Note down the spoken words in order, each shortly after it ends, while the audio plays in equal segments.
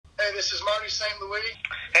this is Marty St. Louis.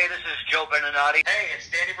 Hey, this is Joe Beninati. Hey, it's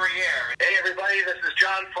Danny Briere. Hey, everybody, this is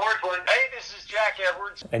John Forslund. Hey, this is Jack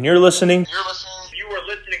Edwards. And you're listening. You are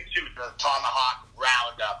listening to the Tomahawk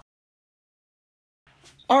Roundup.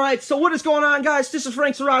 All right, so what is going on, guys? This is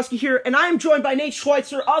Frank Zarowski here, and I am joined by Nate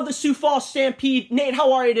Schweitzer of the Sioux Falls Stampede. Nate,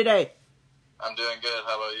 how are you today? I'm doing good.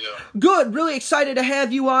 How about you? Good. Really excited to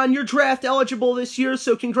have you on. You're draft eligible this year,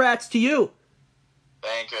 so congrats to you.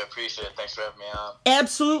 Thank you. I appreciate it. Thanks for having me on.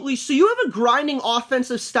 Absolutely. So you have a grinding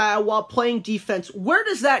offensive style while playing defense. Where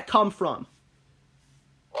does that come from?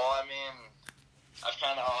 Well, I mean, I've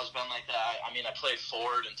kind of always been like that. I mean, I played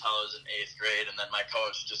forward until I was in 8th grade, and then my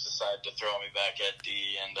coach just decided to throw me back at D,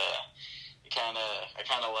 and I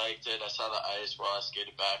kind of liked it. I saw the ice while I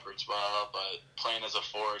skated backwards well, but playing as a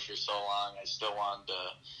forward for so long, I still wanted to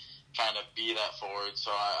kind of be that forward. So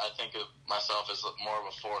I think of myself as more of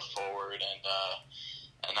a fourth forward,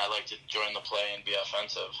 and I like to join the play and be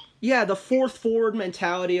offensive. Yeah, the fourth forward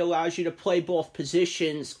mentality allows you to play both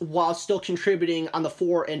positions while still contributing on the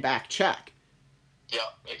fore and back check. Yeah,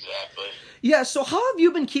 exactly. Yeah, so how have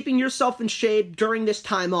you been keeping yourself in shape during this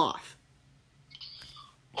time off?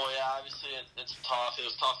 Well, yeah, obviously it's tough. It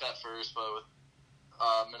was tough at first, but with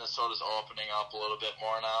Minnesota's opening up a little bit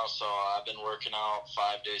more now, so I've been working out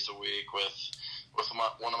 5 days a week with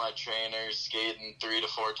one of my trainers, skating 3 to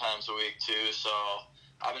 4 times a week too. So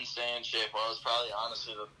I've been staying in shape. Well, it's probably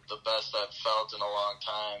honestly the best I've felt in a long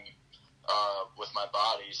time with my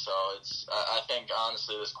body. So I think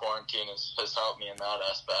honestly this quarantine has helped me in that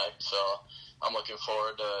aspect. So I'm looking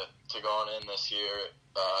forward to going in this year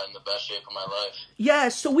in the best shape of my life. Yeah,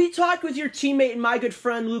 so we talked with your teammate and my good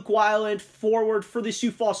friend Luke Weiland, forward for the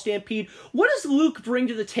Sioux Falls Stampede. What does Luke bring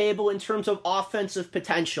to the table in terms of offensive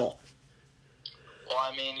potential? Well,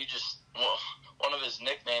 I mean, one of his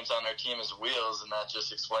nicknames on our team is Wheels, and that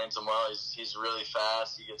just explains him well. He's really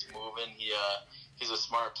fast. He gets moving. He's a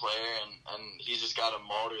smart player, and he's just got a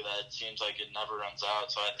motor that seems like it never runs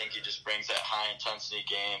out. So I think he just brings that high-intensity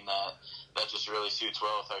game that just really suits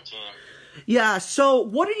well with our team. Yeah, so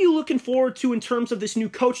what are you looking forward to in terms of this new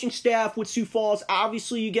coaching staff with Sioux Falls?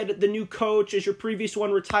 Obviously, you get the new coach as your previous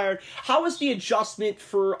one retired. How is the adjustment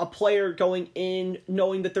for a player going in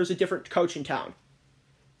knowing that there's a different coach in town?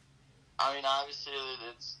 I mean, obviously,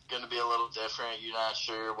 it's going to be a little different. You're not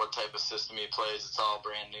sure what type of system he plays. It's all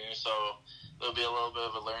brand new, so there'll be a little bit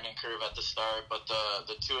of a learning curve at the start. But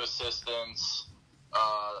the 2 assistants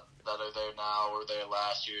that are there now were there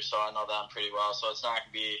last year, so I know them pretty well. So it's not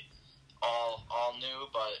going to be all new,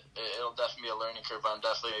 but it'll definitely be a learning curve. I'm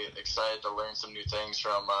definitely excited to learn some new things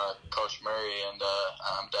from Coach Murray, and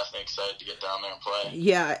I'm definitely excited to get down there and play.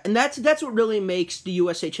 Yeah, and that's what really makes the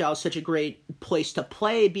USHL such a great place to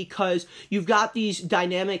play, because you've got these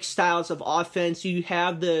dynamic styles of offense, you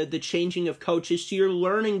have the changing of coaches, so you're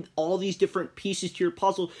learning all these different pieces to your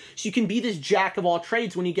puzzle, so you can be this jack of all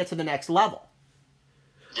trades when you get to the next level.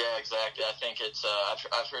 Yeah, exactly. I think it's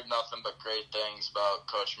I've heard nothing but great things about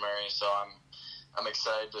Coach Murray, so I'm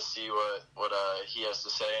excited to see what he has to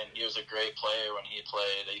say. And he was a great player when he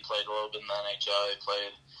played. He played a little bit in the NHL. He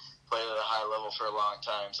played at a high level for a long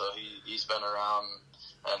time, so he's been around,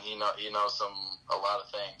 and he knows a lot of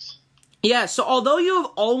things. Yeah, so although you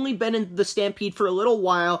have only been in the Stampede for a little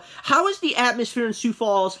while, how has the atmosphere in Sioux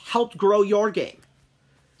Falls helped grow your game?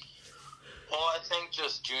 Well, I think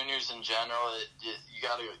just juniors in general, you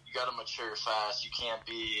gotta mature fast. You can't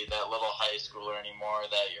be that little high schooler anymore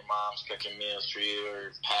that your mom's cooking meals for you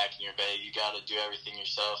or packing your bag. You gotta do everything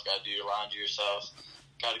yourself. Gotta do your laundry yourself.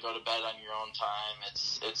 Gotta go to bed on your own time.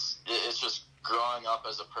 It's just growing up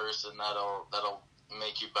as a person that'll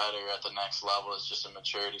make you better at the next level. It's just a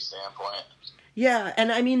maturity standpoint. Yeah,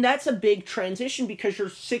 and I mean, that's a big transition because you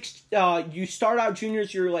start out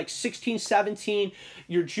juniors, you're like 16, 17,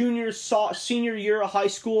 your senior year of high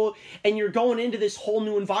school, and you're going into this whole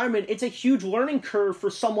new environment. It's a huge learning curve for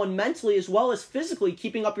someone mentally as well as physically,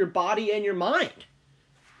 keeping up your body and your mind.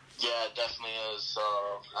 Yeah, it definitely is. So,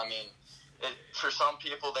 I mean, for some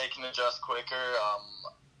people, they can adjust quicker.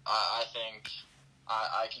 I think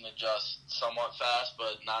I can adjust somewhat fast,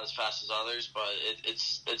 but not as fast as others. But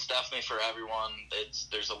it's definitely for everyone.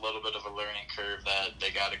 There's a little bit of a learning curve that they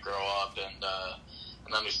got to grow up and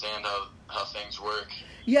understand how things work.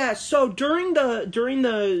 Yeah, so during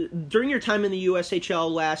your time in the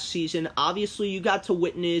USHL last season, obviously you got to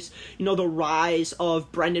witness, the rise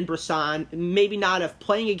of Brendan Brisson, maybe not of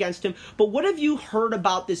playing against him, but what have you heard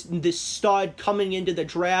about this stud coming into the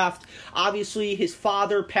draft? Obviously his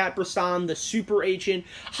father, Pat Brisson, the super agent.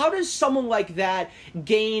 How does someone like that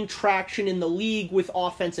gain traction in the league with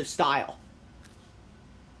offensive style?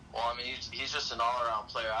 Well, I mean, he's just an all-around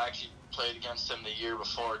player. I actually played against him the year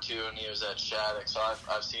before too, and he was at Shattuck. So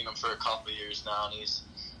I've seen him for a couple of years now, and he's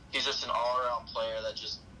just an all-around player that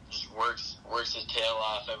just works his tail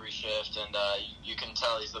off every shift, and you can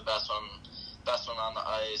tell he's the best one on the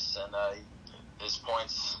ice, and his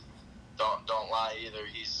points don't lie either.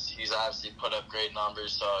 He's obviously put up great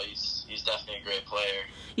numbers, so he's definitely a great player.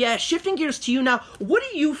 Yeah, shifting gears to you now, what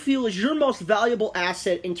do you feel is your most valuable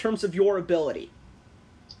asset in terms of your ability?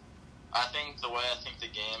 I think the way I think the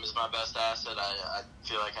game is my best asset. I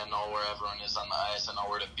feel like I know where everyone is on the ice. I know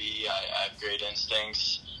where to be. I have great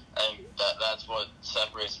instincts. I think that's what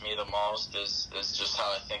separates me the most is just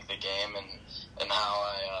how I think the game and how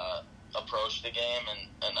I approach the game,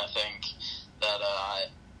 and I think that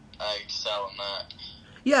I excel in that.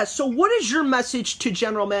 Yeah, so what is your message to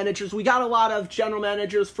general managers? We got a lot of general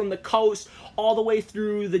managers from the coast all the way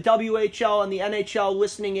through the WHL and the NHL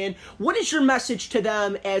listening in. What is your message to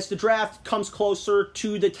them as the draft comes closer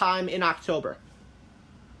to the time in October?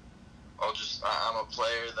 I'm a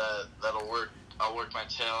player that'll work. I'll work my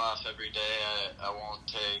tail off every day. I won't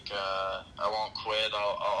quit.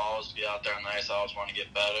 I'll always be out there on the ice. I always want to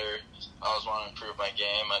get better. I always want to improve my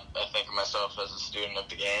game. I think of myself as a student of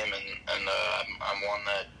the game, and I'm one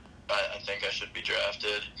that I think I should be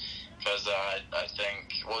drafted because I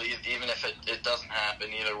think, well, even if it doesn't happen,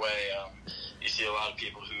 either way, you see a lot of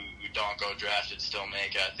people who don't go drafted still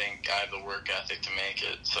make it. I think I have the work ethic to make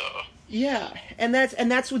it, so... Yeah, and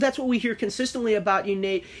that's what we hear consistently about you,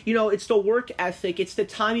 Nate. You know, it's the work ethic. It's the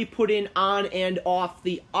time you put in on and off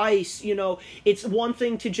the ice. You know, it's one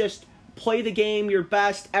thing to just play the game your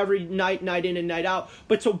best every night in and night out,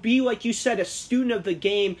 but to be, like you said, a student of the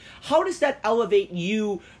game, how does that elevate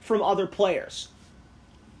you from other players?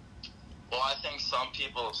 Well, I think some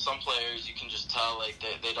players, you can just tell, like,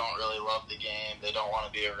 they don't really love the game. They don't want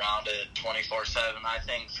to be around it 24/7. I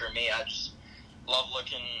think for me, I just love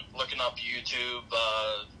looking up YouTube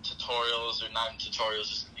tutorials, or not tutorials,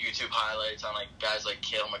 just YouTube highlights on like guys like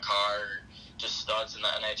Cale Makar, or just studs in the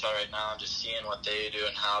NHL right now, and just seeing what they do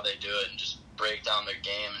and how they do it, and just break down their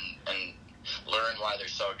game and learn why they're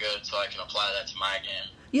so good, so I can apply that to my game.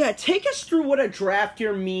 Yeah, take us through what a draft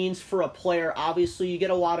year means for a player. Obviously, you get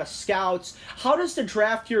a lot of scouts. How does the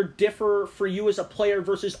draft year differ for you as a player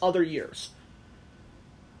versus other years?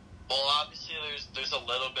 Well, obviously, there's a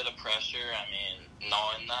little bit of pressure. I mean,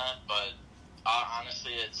 knowing that, but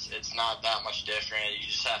honestly, it's not that much different. You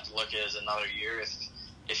just have to look at it as another year.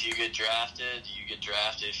 If you get drafted, you get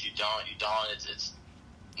drafted. If you don't, you don't. It's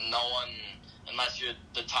no one, unless you're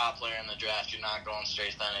the top player in the draft, you're not going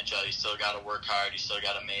straight to the NHL. You still got to work hard. You still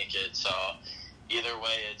got to make it. So either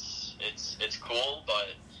way, it's cool, but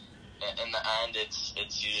in the end, it's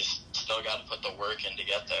you just still got to put the work in to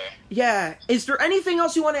get there. Yeah. Is there anything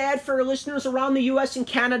else you want to add for our listeners around the U.S. and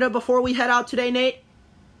Canada before we head out today, Nate?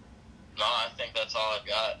 No, I think that's all I've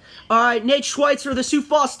got. All right, Nate Schweitzer, the Sioux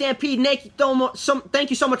Falls Stampede. Nate, thank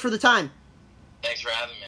you so much for the time. Thanks for having me.